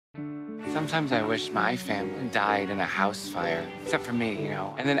Sometimes I wish my family died in a house fire, except for me, you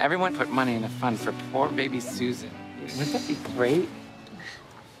know. And then everyone put money in a fund for poor baby Susan. Wouldn't that be great?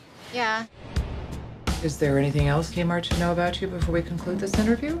 Yeah. Is there anything else Kmart should know about you before we conclude this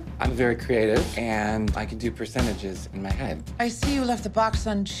interview? I'm very creative, and I can do percentages in my head. I see you left the box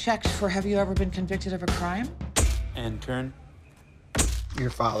unchecked for have you ever been convicted of a crime? And turn. Your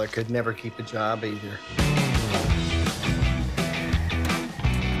father could never keep a job either.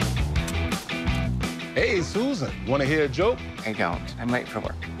 Hey, Susan, want to hear a joke? I don't. I'm late for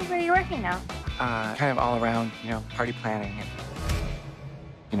work. Where are you working now? Kind of all around, you know, party planning and,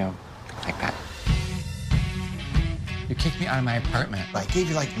 you know, things like that. You kicked me out of my apartment. I gave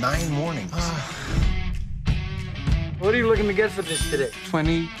you like 9 warnings. What are you looking to get for this today?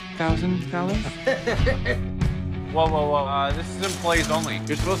 $20,000? Whoa, whoa, whoa. This is employees only.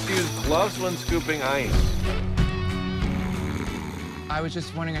 You're supposed to use gloves when scooping ice. I was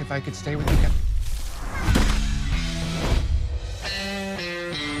just wondering if I could stay with you guys.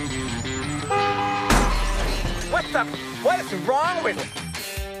 What is wrong with it?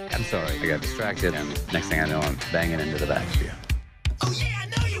 I'm sorry, I got distracted, and next thing I know, I'm banging into the back of you. Oh, yeah, I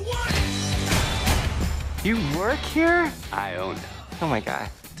know you want it. You work here? I own it. Oh my God.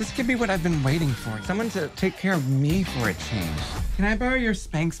 This could be what I've been waiting for. Someone to take care of me for a change. Can I borrow your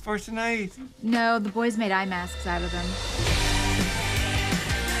Spanx for tonight? No, the boys made eye masks out of them.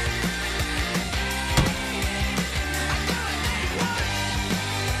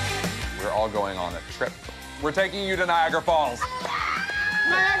 We're all going on a trip. We're taking you to Niagara Falls.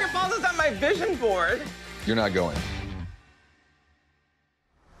 Niagara Falls is on my vision board. You're not going.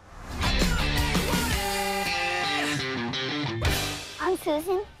 I'm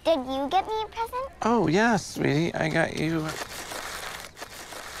Susan. Did you get me a present? Oh, yeah, sweetie. I got you.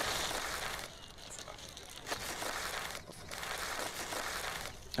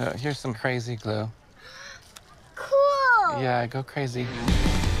 Here's some crazy glue. Cool. Yeah, go crazy.